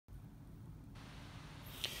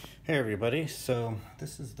Hey everybody, so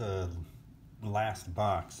this is the last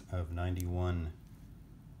box of 91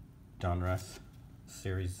 Donruss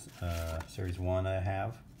series 1 I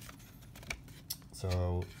have.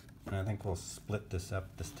 So I think we'll split this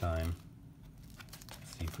up this time,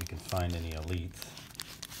 see if we can find any elites.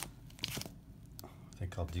 I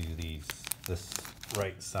think I'll do this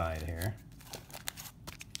right side here,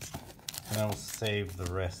 and I'll save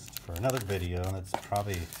the rest for another video, and it's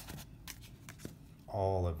probably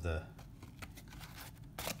all of the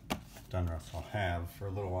Donruss I'll have for a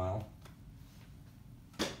little while.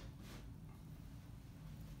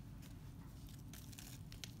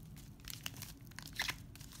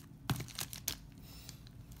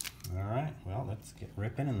 Alright, well, let's get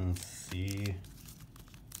ripping and see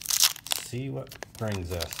what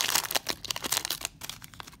brings us.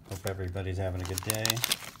 Hope everybody's having a good day.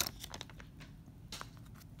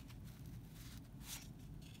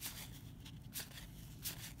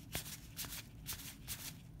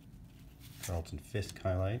 Carlton Fisk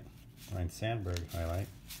highlight, Ryan Sandberg highlight,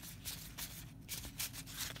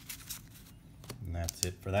 and that's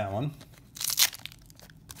it for that one.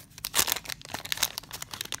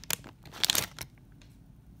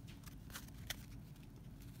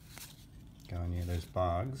 Going near those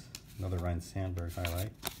Boggs, another Ryan Sandberg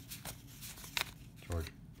highlight, George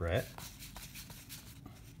Brett,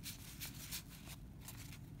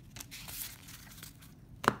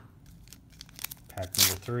 pack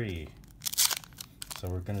number 3. So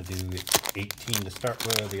we're going to do 18 to start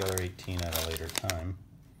with, the other 18 at a later time.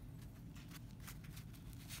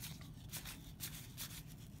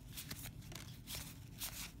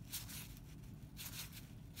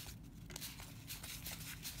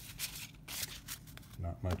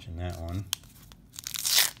 Not much in that one.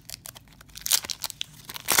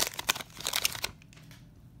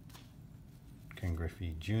 Ken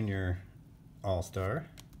Griffey Jr. All-Star.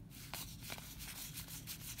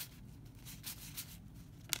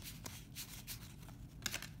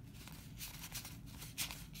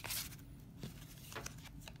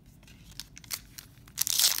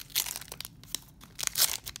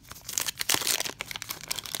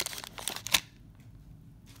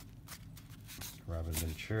 Robin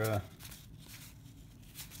Ventura.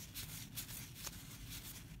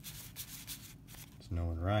 Snow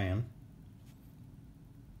and Ryan.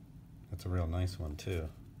 That's a real nice one too.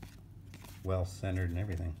 Well centered and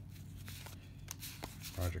everything.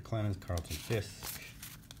 Roger Clemens, Carlton Fisk.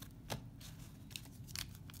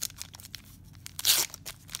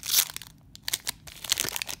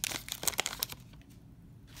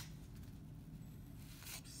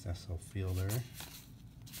 Cecil Fielder.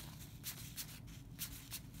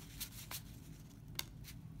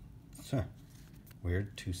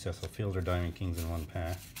 Weird, 2 Cecil Fielder Diamond Kings in one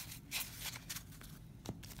pack.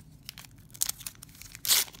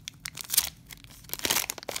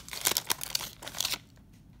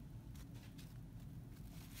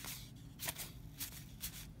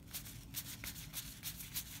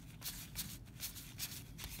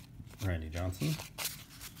 Randy Johnson.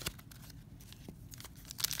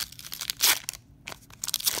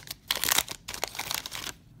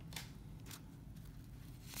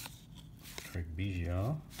 Craig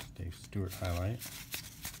Biggio, Dave Stewart highlight.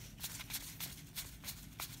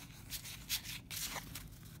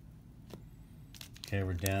 Okay,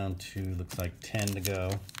 we're down to, looks like 10 to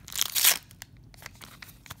go.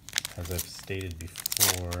 As I've stated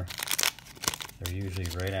before, they're usually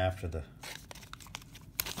right after the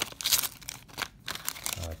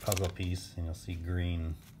puzzle piece, and you'll see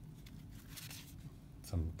green,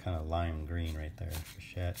 some kind of lime green right there.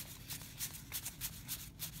 Bichette.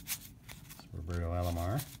 Roberto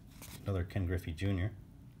Alomar, another Ken Griffey Jr.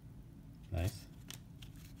 Nice.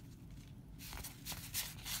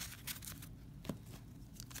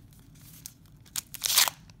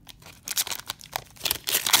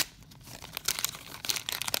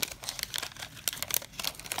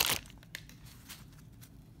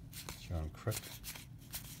 John Crook,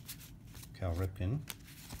 Cal Ripken,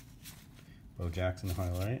 Bo Jackson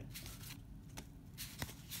highlight.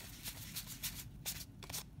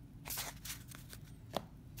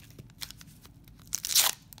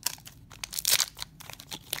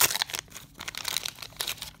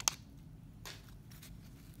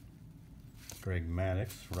 Greg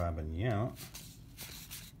Maddux, Robin Yount,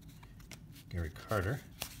 Gary Carter,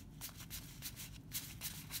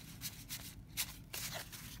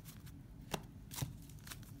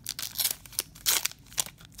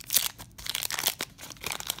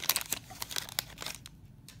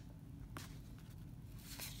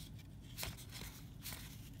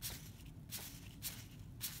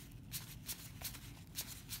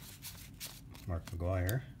 Mark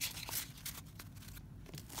McGuire,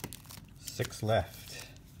 6 left.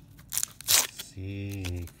 Let's see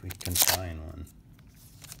if we can find one.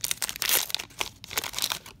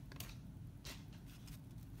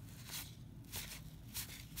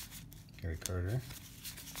 Gary Carter.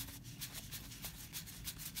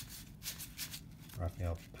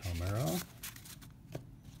 Rafael Palmeiro.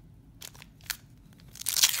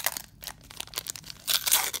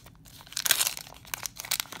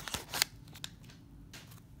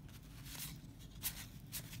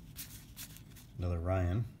 Another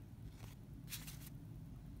Ryan.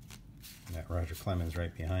 And that Roger Clemens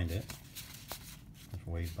right behind it. There's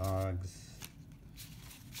Wade Boggs.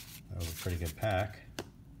 That was a pretty good pack.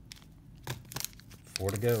 4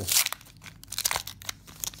 to go.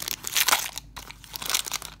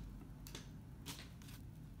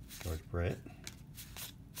 George Brett.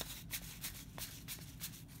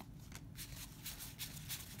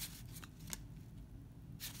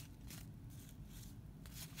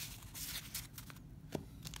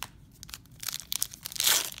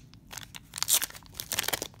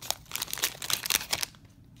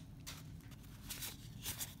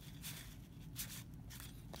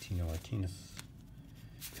 Tino Martinez.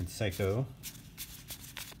 Canseco.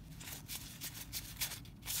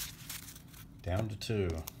 Down to 2.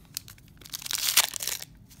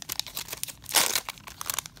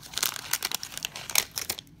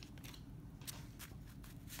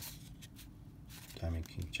 Diamond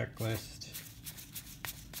King checklist.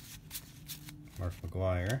 Mark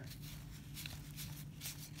McGuire.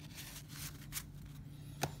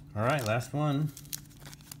 All right, last one.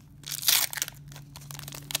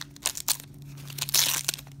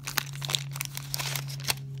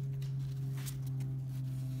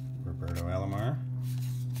 Roberto Alomar.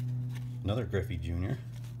 Another Griffey Jr.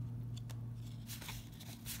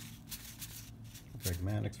 Greg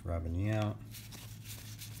Maddux, Robin Yount,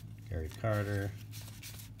 Gary Carter,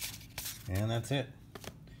 and that's it.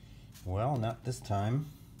 Well, not this time,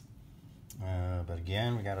 but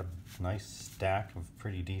again, we got a nice stack of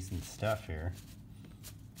pretty decent stuff here.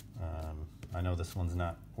 I know this one's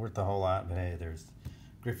not worth a whole lot, but hey, there's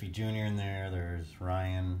Griffey Jr. in there, there's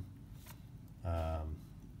Ryan.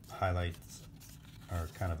 Highlights are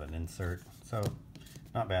kind of an insert, so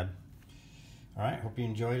not bad. All right, hope you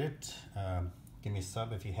enjoyed it. Give me a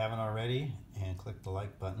sub if you haven't already, and click the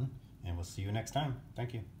like button, and we'll see you next time.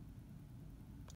 Thank you.